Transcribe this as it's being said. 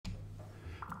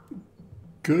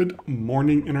Good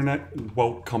morning, Internet.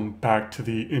 Welcome back to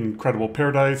the incredible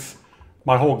paradise.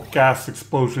 My whole gas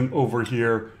explosion over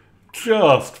here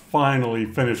just finally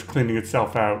finished cleaning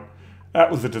itself out. That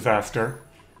was a disaster.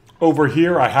 Over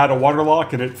here, I had a water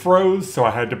lock and it froze, so I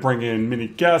had to bring in mini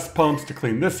gas pumps to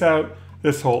clean this out.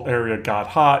 This whole area got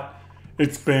hot.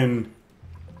 It's been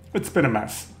a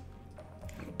mess.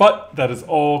 But that is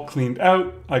all cleaned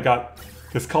out. I got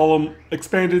this column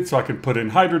expanded so I can put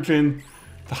in hydrogen.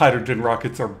 The hydrogen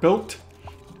rockets are built.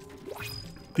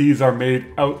 These are made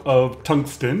out of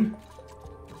tungsten.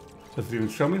 Does it even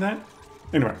show me that?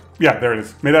 Anyway, yeah, there it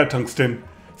is. Made out of tungsten.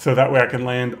 So that way I can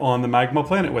land on the magma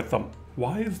planet with them.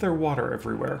 Why is there water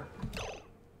everywhere?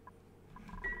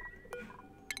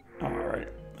 Alright.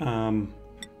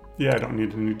 Yeah, I don't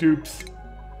need any dupes.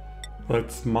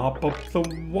 Let's mop up the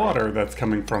water that's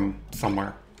coming from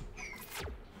somewhere.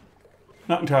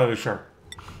 Not entirely sure.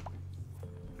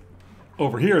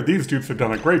 Over here, these dupes have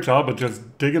done a great job of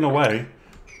just digging away.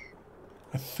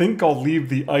 I think I'll leave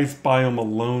the ice biome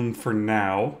alone for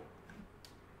now.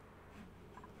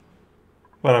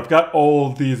 But I've got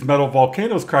all these metal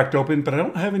volcanoes cracked open, but I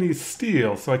don't have any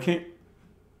steel, so I can't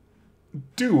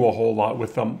do a whole lot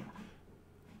with them.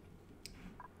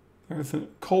 There's a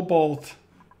cobalt.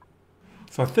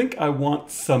 So I think I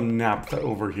want some naphtha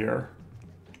over here.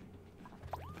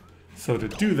 So to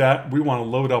do that, we want to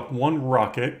load up one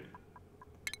rocket.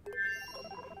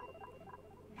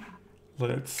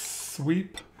 Let's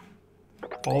sweep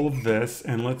all of this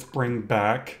and let's bring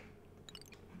back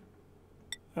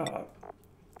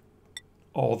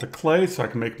all the clay so I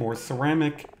can make more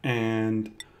ceramic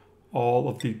and all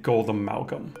of the gold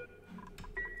amalgam.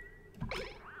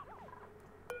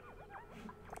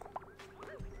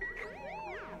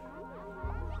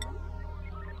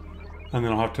 And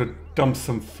then I'll have to dump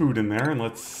some food in there, and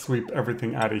let's sweep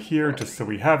everything out of here just so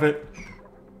we have it.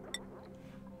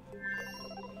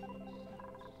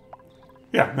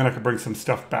 Yeah, then I can bring some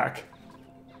stuff back.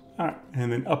 Alright,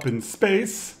 and then up in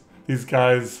space, these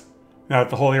guys, now that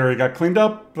the whole area got cleaned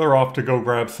up, they're off to go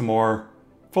grab some more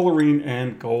fullerene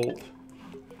and gold.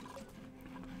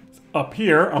 Up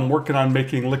here, I'm working on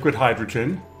making liquid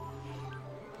hydrogen.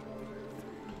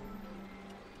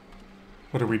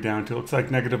 What are we down to? Looks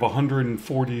like negative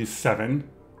 147.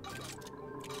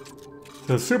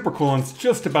 The supercoolant's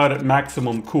just about at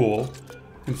maximum cool.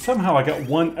 And somehow I got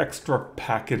one extra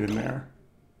packet in there.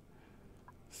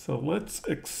 So let's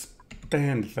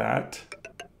expand that.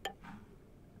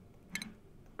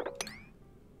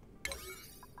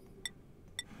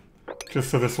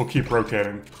 Just so this will keep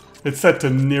rotating. It's set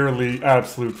to nearly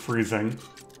absolute freezing.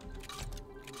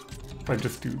 If I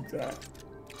just do that.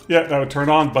 Yeah, that would turn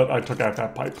on, but I took out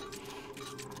that pipe.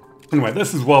 Anyway,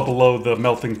 this is well below the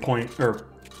melting point, or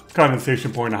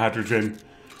condensation point of hydrogen.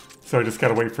 So I just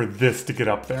gotta wait for this to get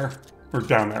up there, or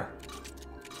down there.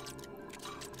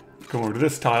 Go over to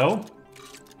this tile.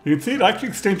 You can see it actually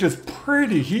exchanges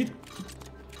pretty heat.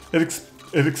 It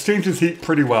exchanges heat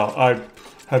pretty well. I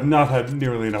have not had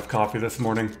nearly enough coffee this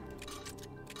morning.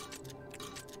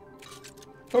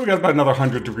 But we got about another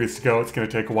 100 degrees to go. It's gonna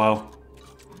take a while.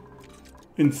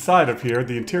 Inside of here,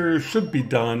 the interior should be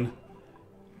done.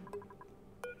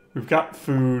 We've got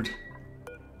food.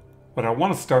 What I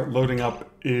want to start loading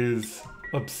up is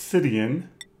obsidian.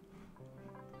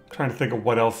 Trying to think of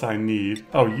what else I need.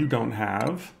 Oh, you don't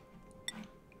have.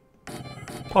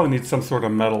 Probably need some sort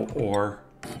of metal ore.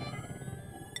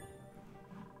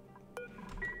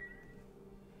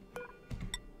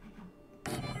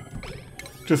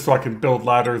 Just so I can build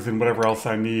ladders and whatever else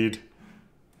I need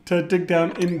to dig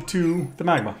down into the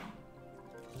magma.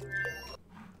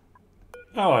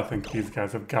 Oh, I think these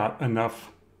guys have got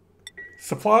enough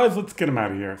supplies. Let's get them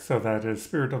out of here. So that is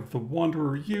Spirit of the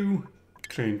Wanderer U.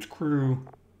 Change crew.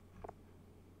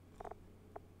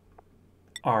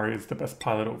 Ari is the best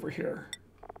pilot over here.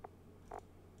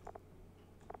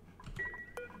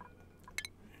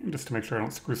 And just to make sure I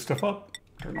don't screw stuff up,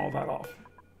 turn all that off.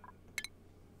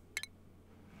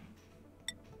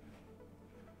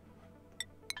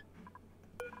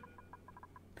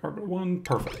 Cargo 1,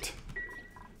 perfect.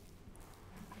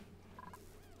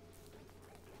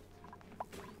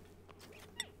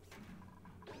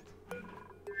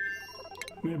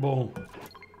 Enable.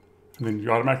 And then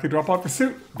you automatically drop off your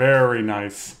suit. Very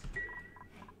nice.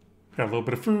 Got a little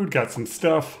bit of food, got some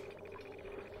stuff.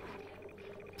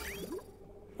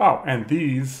 Oh, and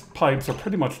these pipes are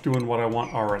pretty much doing what I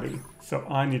want already. So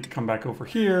I need to come back over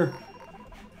here,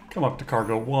 come up to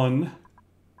cargo 1,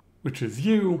 which is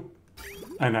you.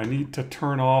 And I need to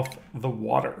turn off the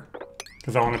water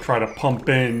because I want to try to pump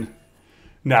in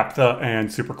naphtha and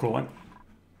supercoolant.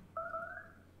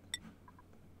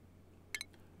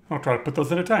 I'll try to put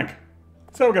those in a tank.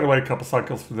 So we gotta wait a couple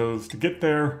cycles for those to get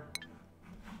there.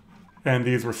 And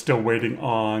these were still waiting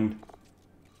on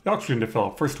the oxygen to fill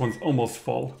up. First one's almost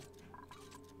full.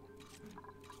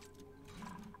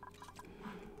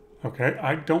 Okay,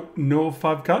 I don't know if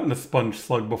I've gotten a sponge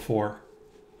slug before.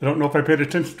 I don't know if I paid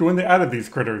attention to when they added these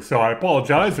critters, so I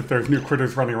apologize if there's new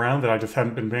critters running around that I just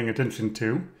haven't been paying attention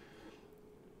to.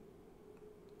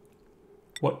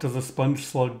 What does a sponge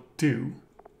slug do?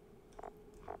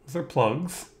 Those are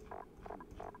plugs.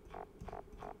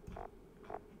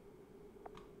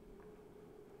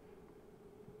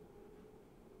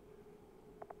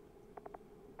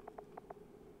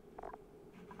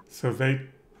 So they...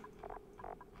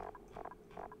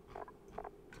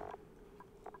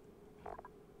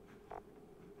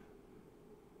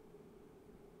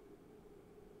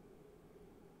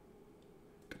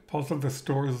 deposit the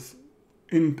stores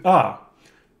in... Ah!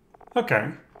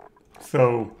 Okay.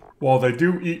 So, while they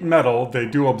do eat metal, they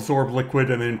do absorb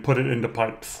liquid and then put it into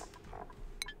pipes.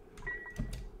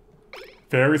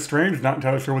 Very strange, not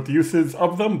entirely sure what the use is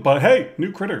of them, but hey,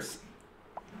 new critters.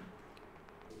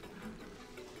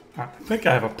 I think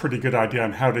I have a pretty good idea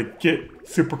on how to get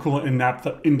supercoolant and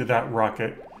naphtha into that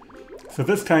rocket. So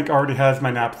this tank already has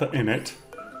my naphtha in it.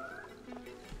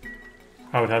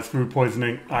 How it has food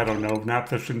poisoning, I don't know.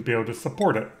 Naphtha shouldn't be able to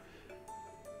support it.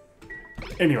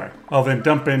 Anyway, I'll then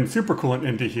dump in supercoolant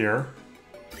into here.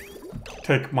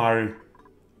 Take my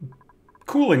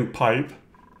cooling pipe,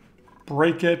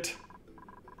 break it,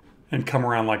 and come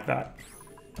around like that.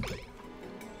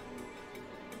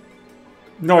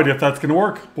 No idea if that's going to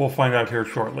work. We'll find out here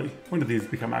shortly. When do these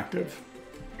become active?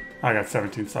 I got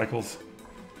 17 cycles.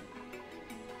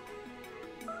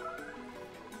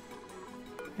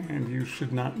 And you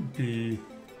should not be...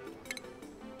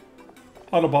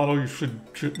 Auto bottle, you should...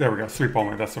 There we go, sweep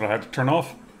only. That's what I had to turn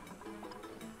off.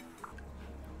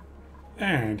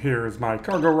 And here is my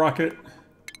cargo rocket.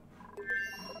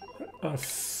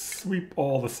 Sweep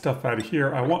all the stuff out of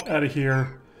here I want out of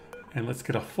here. And let's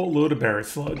get a full load of berry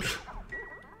sludge.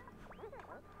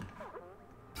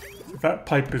 That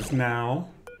pipe is now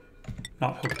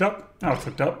not hooked up. Now it's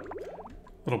hooked up.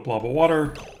 Little blob of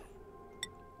water.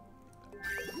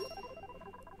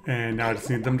 And now I just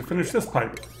need them to finish this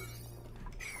pipe.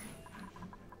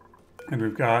 And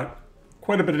we've got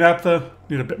quite a bit of naphtha.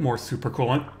 Need a bit more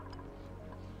supercoolant.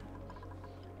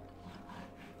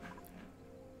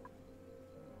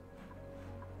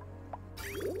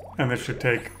 And this should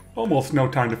take almost no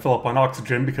time to fill up on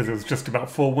oxygen because it was just about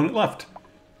full when it left.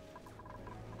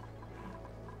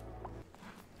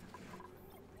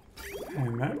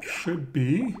 And that should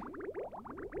be...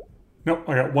 Nope,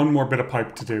 I got one more bit of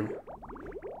pipe to do.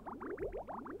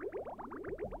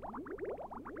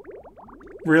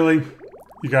 Really?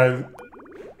 You guys...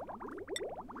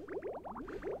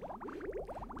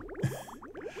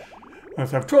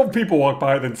 Let's have 12 people walk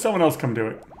by, then someone else come do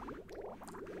it.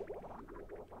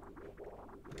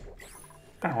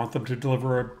 I want them to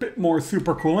deliver a bit more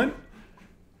supercoolant,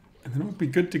 and then we'll be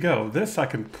good to go. This I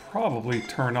can probably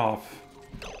turn off.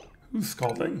 Who's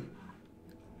scalding?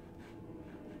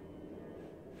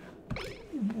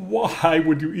 Why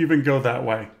would you even go that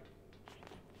way?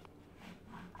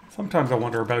 Sometimes I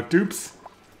wonder about dupes.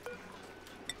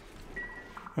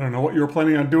 I don't know what you were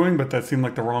planning on doing, but that seemed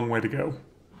like the wrong way to go.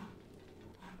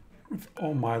 With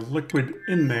all my liquid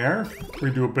in there,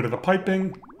 redo a bit of the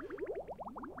piping.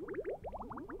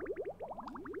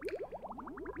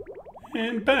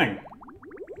 And bang!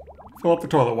 Fill up the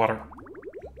toilet water.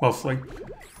 Mostly.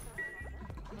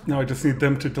 Now I just need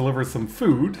them to deliver some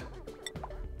food.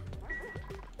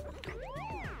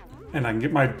 And I can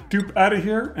get my dupe out of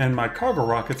here, and my cargo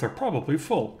rockets are probably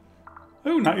full.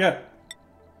 Oh, not yet.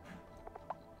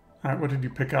 Alright, what did you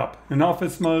pick up? An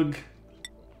office mug.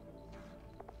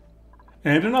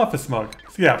 And an office mug.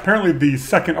 So yeah, apparently the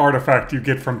second artifact you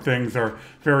get from things are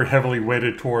very heavily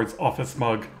weighted towards office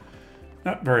mug.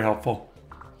 Not very helpful.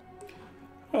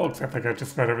 Well, looks like I got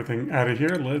just about everything out of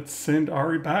here. Let's send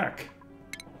Ari back.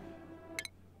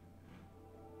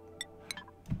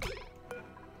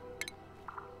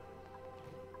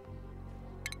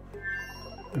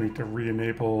 I need to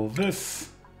re-enable this.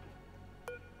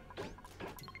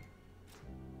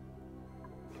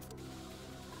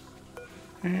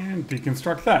 And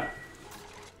deconstruct that.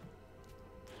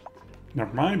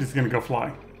 Never mind, he's gonna go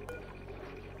fly.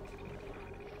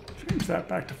 Change that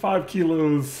back to 5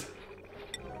 kilos.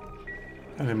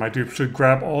 And then my dupe should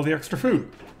grab all the extra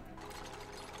food.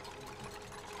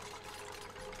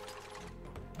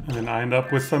 And then I end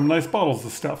up with some nice bottles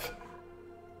of stuff.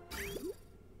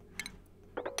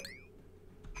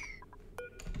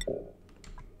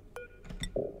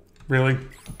 Really?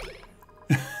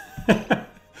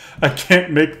 I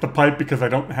can't make the pipe because I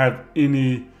don't have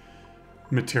any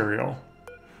material.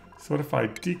 So what if I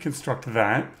deconstruct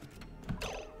that?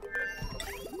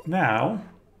 Now,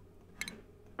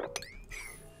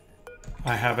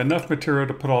 I have enough material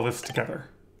to put all this together.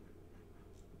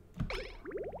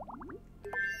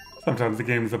 Sometimes the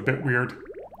game is a bit weird.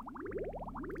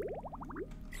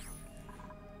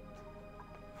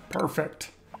 Perfect.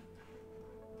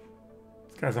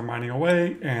 These guys are mining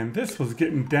away, and this was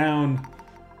getting down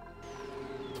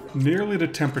nearly to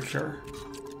temperature.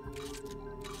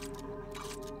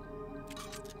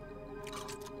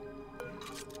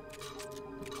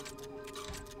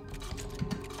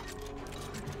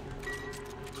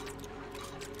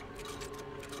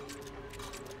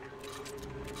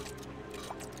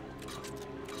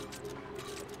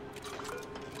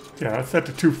 Yeah, that's set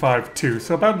to 252,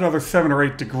 so about another 7 or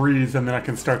 8 degrees, and then I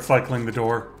can start cycling the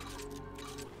door.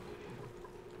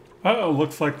 Uh-oh,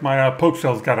 looks like my poke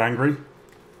shells got angry.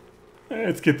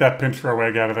 Let's get that pinch throw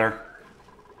egg out of there.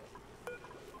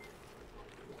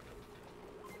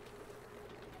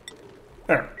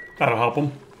 There, that'll help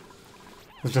them.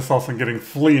 I was just also getting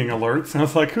fleeing alerts, and I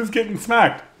was like, who's getting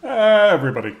smacked?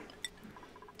 Everybody.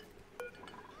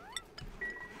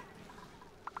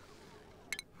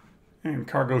 And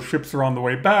cargo ships are on the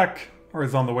way back, or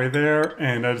is on the way there,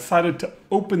 and I decided to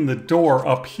open the door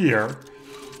up here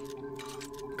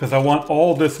because I want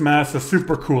all this mass of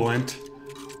super coolant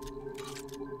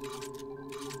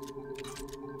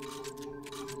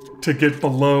to get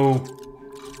below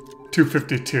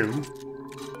 252.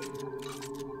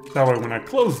 That way when I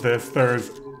close this, there's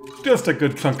just a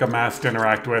good chunk of mass to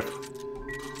interact with.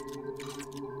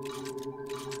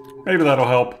 Maybe that'll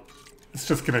help. It's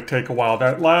just going to take a while.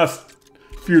 That last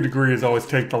few degrees always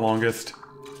take the longest.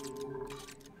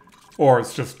 Or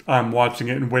it's just I'm watching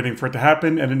it and waiting for it to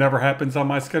happen, and it never happens on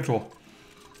my schedule.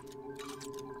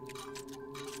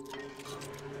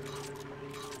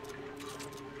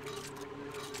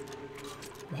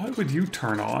 Why would you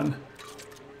turn on?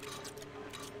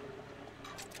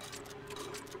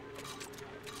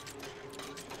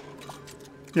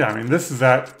 Yeah, I mean, this is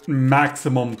at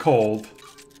maximum cold.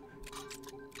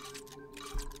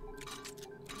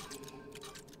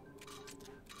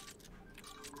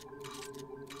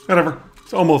 Whatever,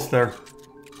 it's almost there.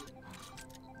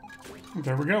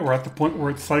 There we go, we're at the point where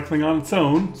it's cycling on its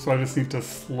own, so I just need to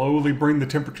slowly bring the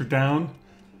temperature down.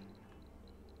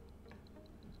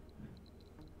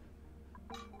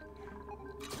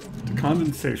 To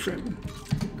condensation.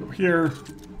 Go here.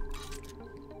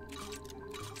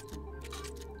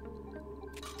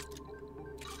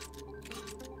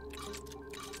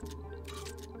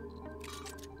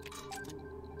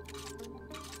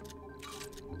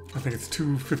 I think it's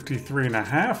 253 and a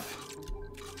half.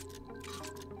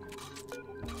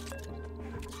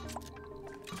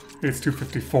 It's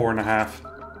 254 and a half.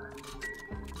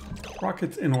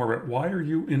 Rockets in orbit. Why are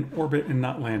you in orbit and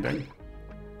not landing?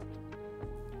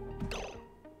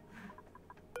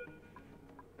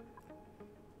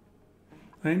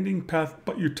 Landing path,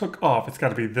 but you took off. It's got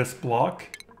to be this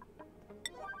block.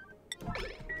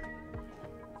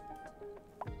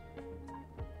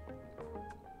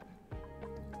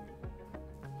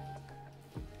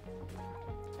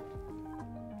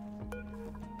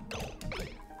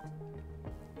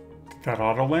 That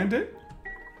auto-land it?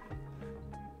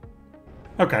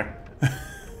 Okay.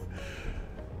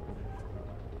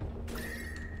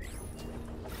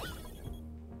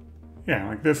 Yeah,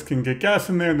 like this can get gas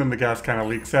in there, and then the gas kind of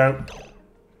leaks out.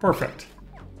 Perfect.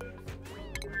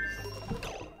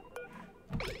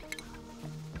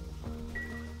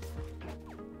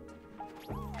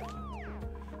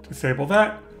 Disable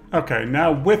that. Okay,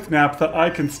 now with naphtha, I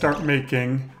can start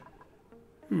making...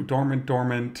 Ooh, dormant,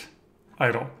 dormant,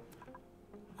 idle.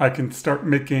 I can start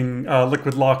making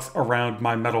liquid locks around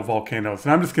my metal volcanoes.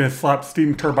 And I'm just going to slap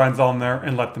steam turbines on there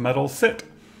and let the metal sit.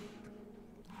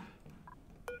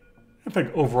 I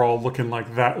think overall looking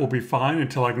like that will be fine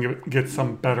until I can get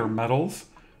some better metals.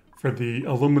 For the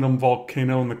aluminum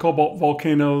volcano and the cobalt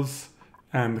volcanoes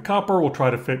and the copper, we'll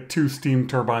try to fit 2 steam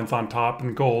turbines on top,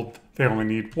 and gold, they only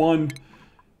need 1.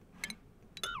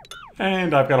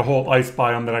 And I've got a whole ice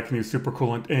biome that I can use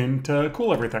supercoolant in to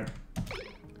cool everything.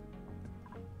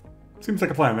 Seems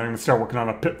like a plan. I'm going to start working on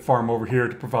a pit farm over here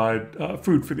to provide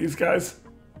food for these guys.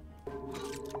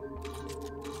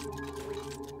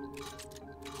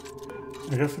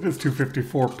 I guess it is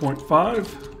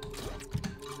 254.5.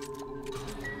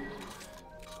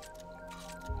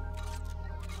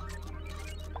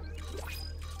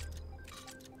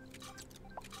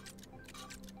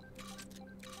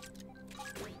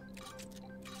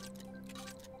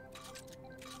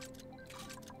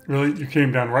 Really? You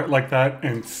came down right like that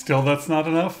and still that's not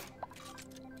enough?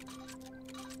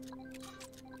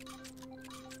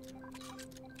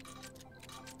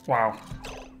 Wow.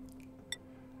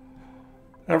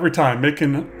 Every time,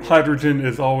 making hydrogen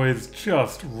is always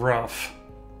just rough.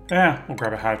 We'll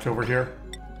grab a hatch over here.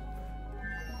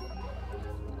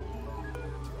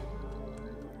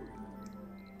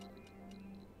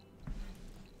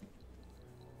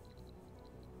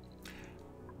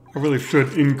 I really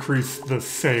should increase the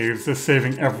saves. The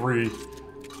saving every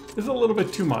is a little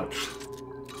bit too much.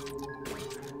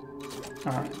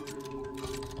 Alright.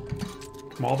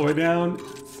 Come all the way down,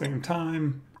 same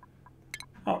time.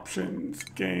 Options,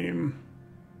 game.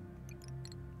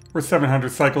 We're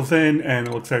 700 cycles in, and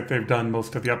it looks like they've done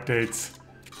most of the updates.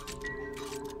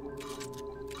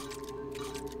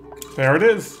 There it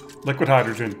is, liquid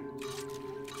hydrogen.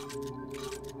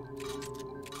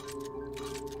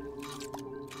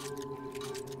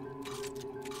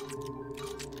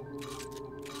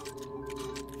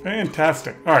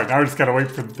 Fantastic. Alright, now I just gotta wait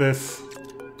for this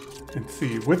and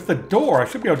see. With the door, I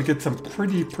should be able to get some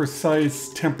pretty precise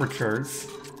temperatures.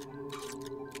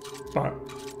 But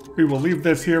we will leave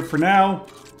this here for now.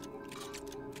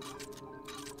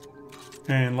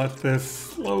 And let this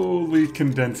slowly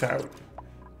condense out.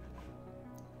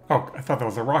 Oh, I thought that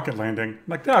was a rocket landing. I'm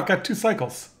like, no, I've got 2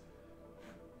 cycles.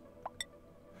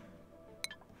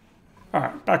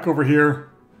 Alright, back over here.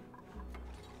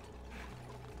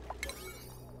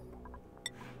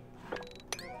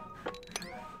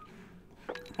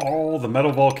 All the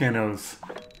metal volcanoes.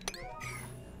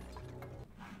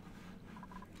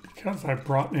 Because I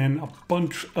brought in a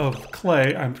bunch of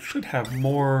clay, I should have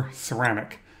more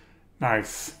ceramic.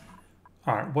 Nice.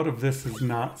 Alright, what if this is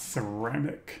not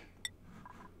ceramic?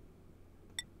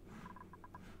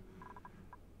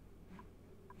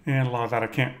 And a lot of that I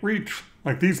can't reach.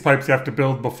 Like these pipes you have to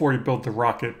build before you build the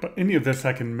rocket, but any of this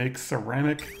I can make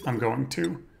ceramic, I'm going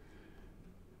to.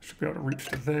 Should be able to reach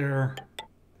to there.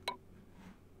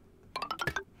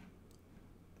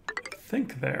 I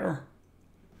think there.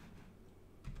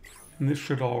 And this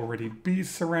should already be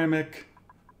ceramic.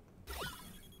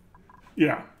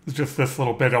 Yeah, it's just this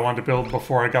little bit I wanted to build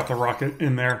before I got the rocket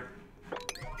in there.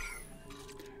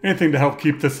 Anything to help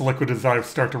keep this liquid as I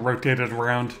start to rotate it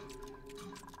around.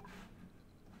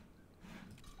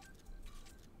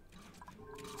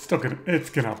 It's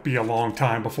gonna be a long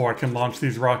time before I can launch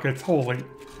these rockets. Holy.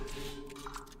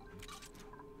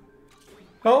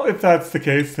 Well, if that's the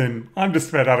case, then I'm just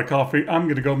about out of coffee. I'm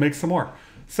gonna go make some more.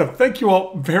 So thank you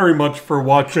all very much for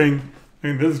watching.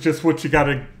 And this is just what you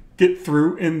gotta get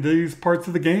through in these parts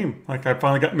of the game. Like I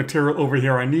finally got material over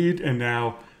here I need, and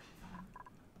now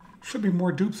should be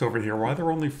more dupes over here. Why are there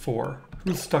only 4?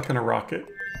 Who's stuck in a rocket?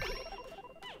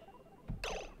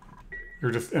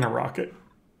 You're just in a rocket.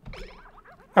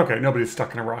 Okay, nobody's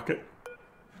stuck in a rocket.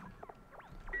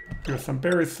 Here's some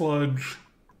berry sludge.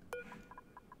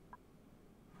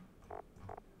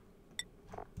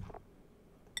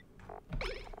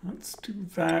 Let's do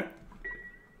that.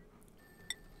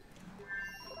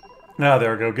 Now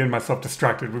there we go, getting myself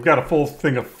distracted. We've got a full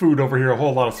thing of food over here, a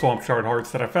whole lot of swamp shard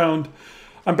hearts that I found.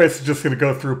 I'm basically just going to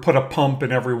go through, put a pump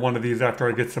in every one of these after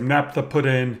I get some naphtha put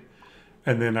in.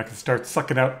 And then I can start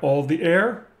sucking out all the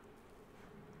air.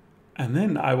 And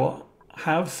then I will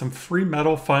have some free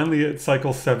metal finally at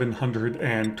cycle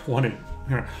 720.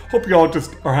 Hope you all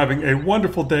just are having a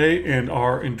wonderful day and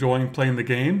are enjoying playing the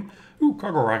game. Ooh,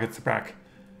 cargo rockets are back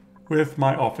with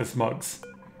my office mugs.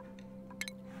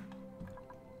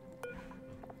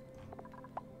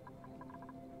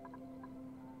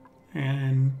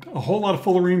 And a whole lot of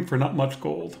fullerene for not much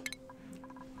gold.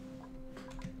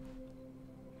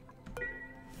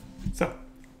 So,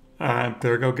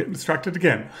 there we go, getting distracted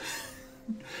again.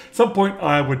 At some point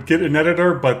I would get an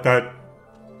editor, but that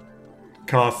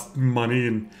costs money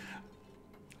and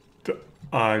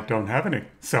I don't have any.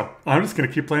 So I'm just going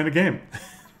to keep playing the game.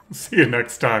 See you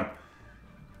next time.